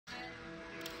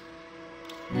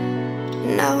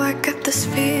Now I got this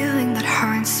feeling that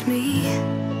haunts me.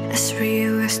 It's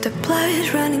real as the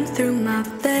blood running through my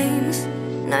veins.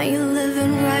 Now you're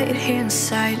living right here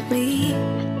inside me,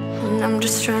 and I'm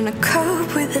just trying to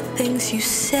cope with the things you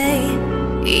say.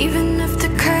 Even if the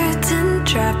curtain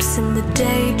drops and the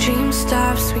daydream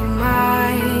stops, we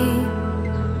might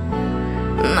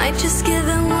just give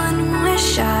it one more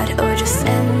shot, or just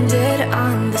end it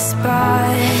on the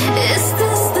spot. Is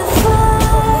this the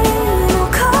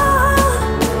final call,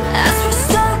 as we're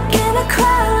stuck in a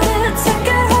crowded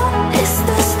ticket hall? Is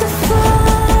this the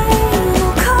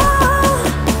final call?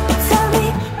 Tell me,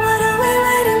 what are we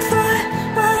waiting for?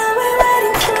 What are we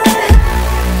waiting for?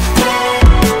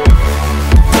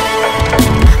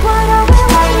 What are we waiting for? What are we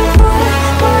waiting for?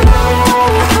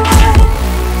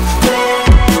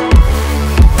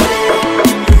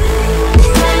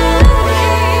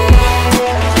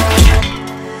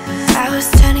 I was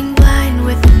turning blind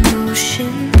with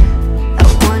emotion. I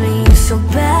wanted you so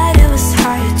bad it was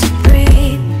hard to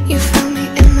breathe. You found me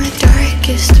in my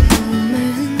darkest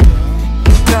moment.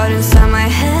 You got inside my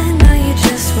head, now you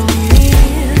just won't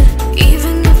leave.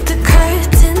 Even if the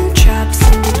curtain drops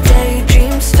and the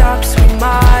daydream stops, we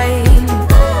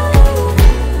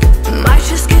might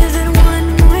just give it one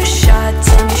more shot.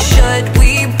 Tell me, should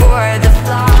we board the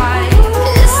flight?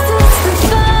 Is this the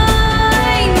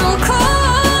final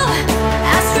call,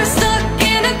 as we're stuck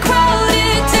in a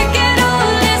crowded ticket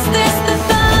hall? Is this the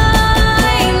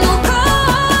final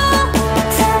call?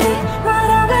 Tell me, what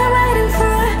are we waiting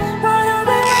for? What are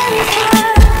we waiting for?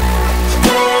 What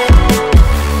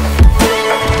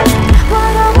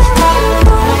are we waiting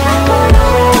for? What are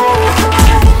we waiting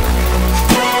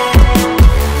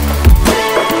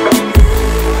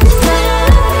for?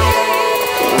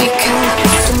 We can't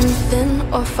be something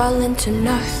or fall into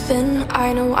nothing.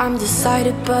 I know I'm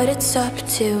decided, but it's up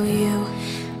to you.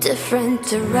 Different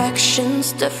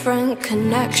directions, different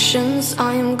connections.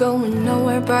 I am going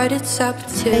nowhere, but it's up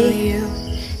to you.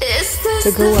 Is this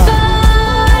the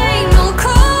final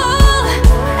call,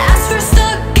 as we're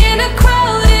stuck in a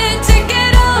crowded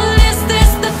ticket hall? Is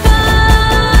this the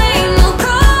final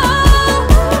call?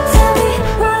 Tell me,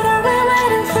 what are we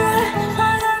waiting for?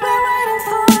 What are we waiting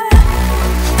for?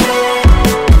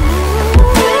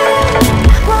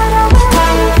 What are we waiting for? What are we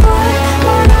waiting for? What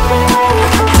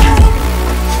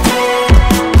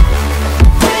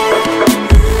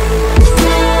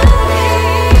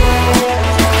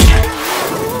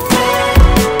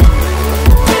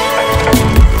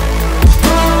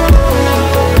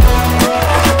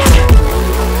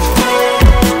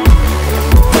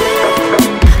are we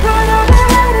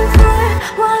waiting for?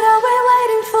 What are we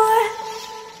waiting for?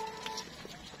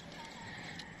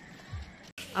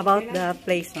 About the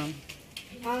place, ma'am.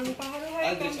 Ang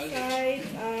Paharuhay campsite,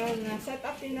 na-set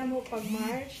up din na mo pag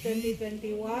March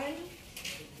 2021.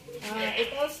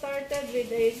 It all started with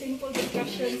a simple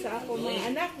discussion sa ako mga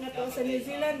anak na to sa New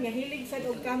Zealand nga hilig sa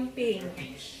og camping.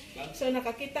 So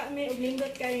nakakita mi og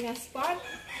nindot kay nga spot,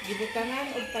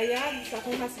 gibutangan og payag sa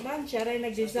akong husband, siya ray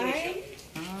nag-design.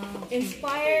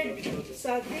 Inspired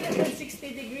sa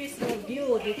 360 degrees na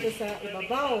view dito sa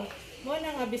ibabaw. Mo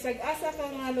na nga bisag asa ka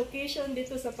nga location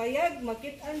dito sa payag,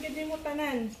 makit-an gid mo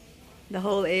tanan. The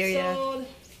whole area. So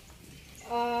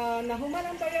nahuman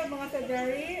ang payag mga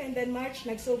February, and then March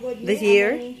nagsugod This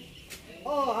year?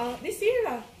 This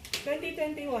year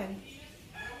 2021.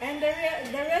 And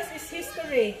the rest is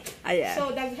history. Yeah.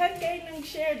 So daghan kay nang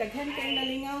share, daghan kay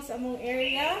nalingaw sa among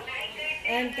area.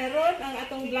 And karon ang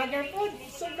atong vlogger pod,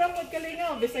 sobrang pod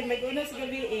kalingaw bisag nag-unos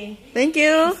gabi eh. Thank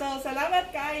you. So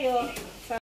salamat kayo.